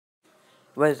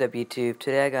What is up, YouTube?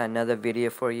 Today I got another video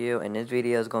for you, and this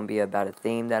video is going to be about a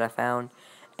theme that I found,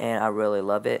 and I really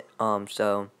love it.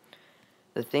 So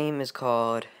the theme is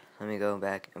called, let me go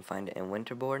back and find it in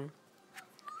Winterbaord.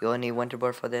 You'll need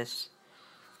Winterbaord for this,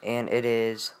 and it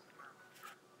is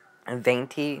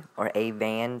avanti or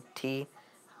avanti.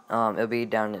 It'll be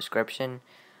down in the description.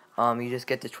 You just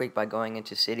get the tweak by going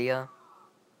into Cydia,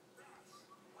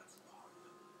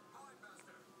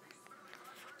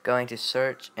 going to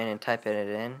search, and then typing it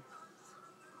in.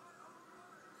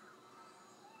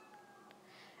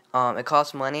 It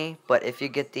costs money, but if you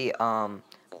get the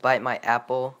Bite My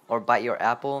Apple or Bite Your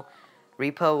Apple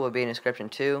repo, will be in the description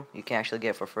too. You can actually get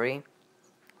it for free.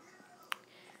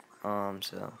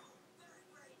 So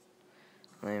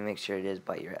let me make sure it is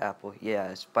Bite Your Apple.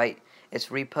 Yeah, it's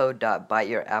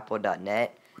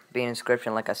repo.biteyourapple.net. Be in the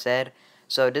description, like I said.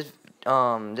 So this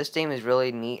theme is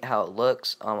really neat how it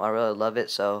looks. I really love it.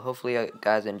 So hopefully you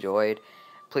guys enjoyed.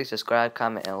 Please subscribe,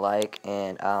 comment, and like,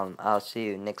 and I'll see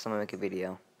you next time I make a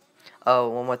video. Oh,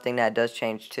 one more thing that does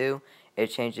change too. It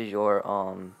changes your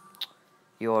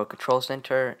control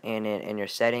center, and in your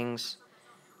settings,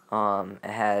 it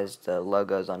has the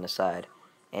logos on the side,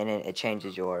 and it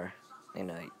changes your,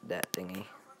 that thingy,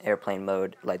 airplane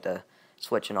mode, like the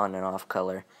switching on and off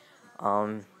color.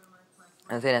 I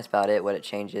think that's about it. What it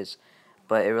changes,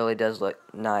 but it really does look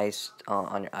nice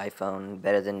on your iPhone,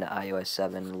 better than the iOS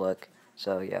 7 look.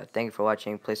 So yeah, thank you for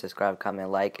watching. Please subscribe, comment,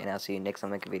 like, and I'll see you next time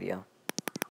I make a video.